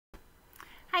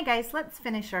Hi guys, let's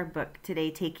finish our book today,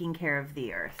 Taking Care of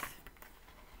the Earth.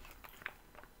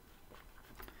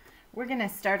 We're going to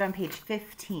start on page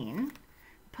 15,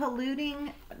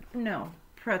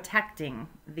 protecting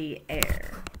the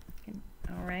air.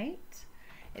 All right.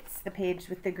 It's the page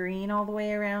with the green all the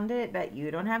way around it, but you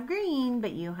don't have green,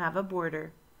 but you have a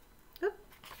border. Oop.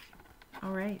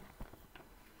 All right.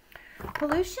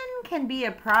 Pollution can be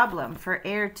a problem for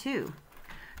air too.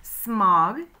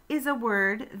 Smog is a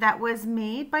word that was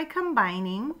made by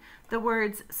combining the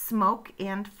words smoke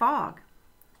and fog.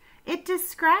 It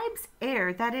describes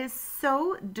air that is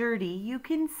so dirty you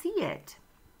can see it.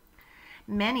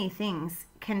 Many things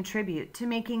contribute to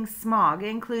making smog,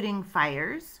 including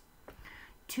fires,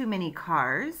 too many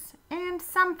cars, and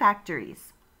some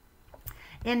factories.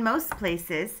 In most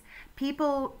places,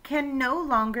 people can no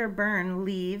longer burn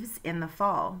leaves in the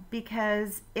fall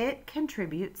because it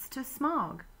contributes to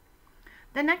smog.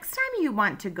 The next time you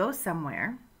want to go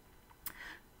somewhere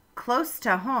close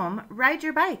to home, ride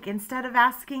your bike instead of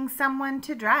asking someone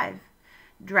to drive.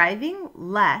 Driving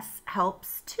less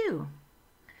helps too.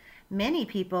 Many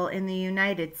people in the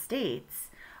United States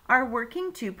are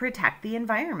working to protect the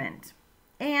environment,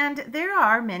 and there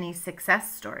are many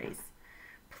success stories.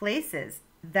 Places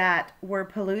that were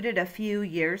polluted a few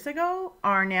years ago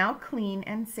are now clean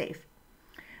and safe.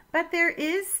 But there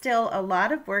is still a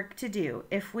lot of work to do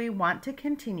if we want to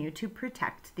continue to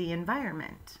protect the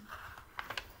environment.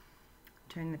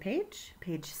 Turn the page,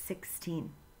 page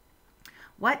 16.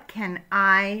 What can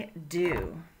I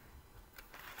do?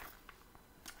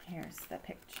 Here's the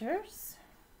pictures.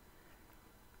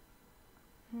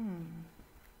 Well,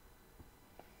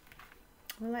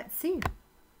 let's see.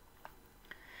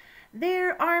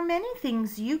 There are many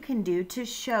things you can do to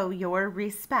show your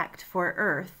respect for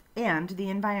Earth and the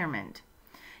environment.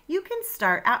 You can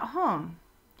start at home.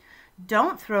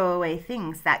 Don't throw away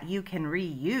things that you can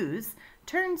reuse.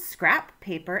 Turn scrap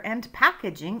paper and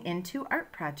packaging into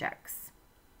art projects.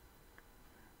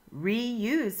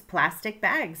 Reuse plastic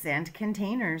bags and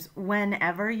containers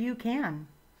whenever you can,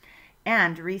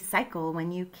 and recycle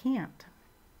when you can't.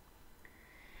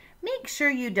 Make sure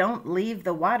you don't leave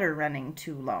the water running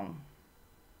too long.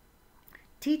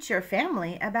 Teach your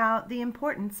family about the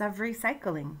importance of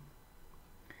recycling.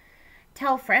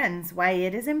 Tell friends why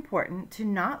it is important to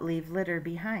not leave litter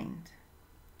behind.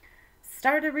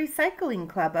 Start a recycling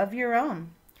club of your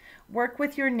own. Work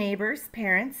with your neighbors,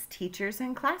 parents, teachers,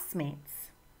 and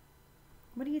classmates.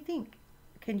 What do you think?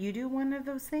 Can you do one of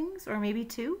those things, or maybe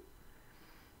two?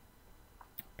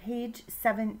 Page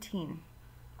 17.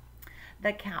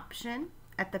 The caption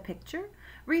at the picture,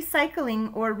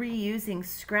 recycling or reusing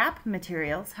scrap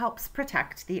materials helps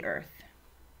protect the earth.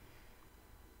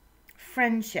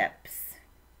 Friendships.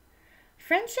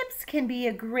 Friendships can be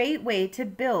a great way to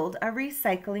build a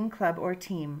recycling club or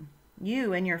team.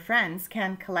 You and your friends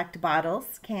can collect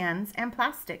bottles, cans, and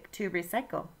plastic to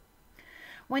recycle.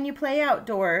 When you play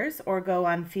outdoors or go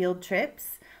on field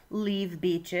trips, leave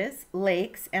beaches,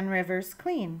 lakes, and rivers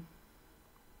clean.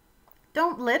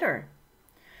 Don't litter.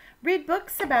 Read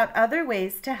books about other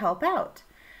ways to help out.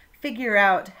 Figure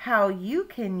out how you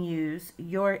can use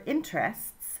your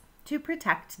interests to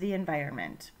protect the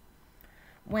environment.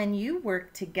 When you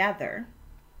work together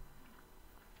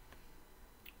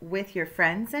with your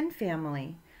friends and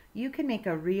family, you can make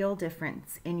a real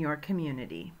difference in your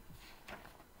community.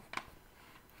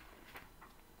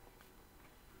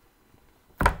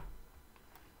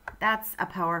 That's a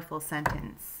powerful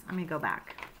sentence. Let me go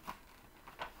back.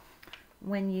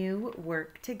 When you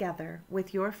work together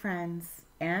with your friends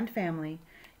and family,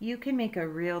 you can make a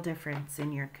real difference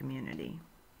in your community.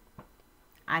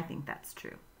 I think that's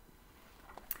true.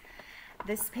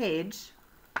 This page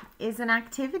is an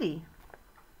activity.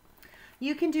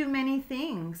 You can do many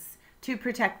things to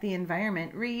protect the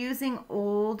environment. Reusing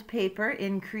old paper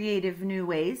in creative new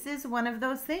ways is one of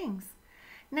those things.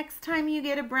 Next time you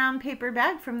get a brown paper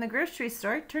bag from the grocery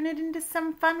store, turn it into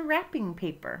some fun wrapping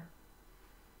paper.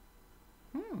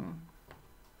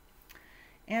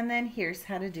 And then here's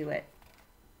how to do it.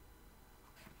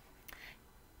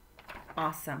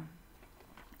 Awesome.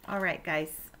 All right,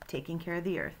 guys, taking care of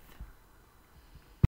the earth.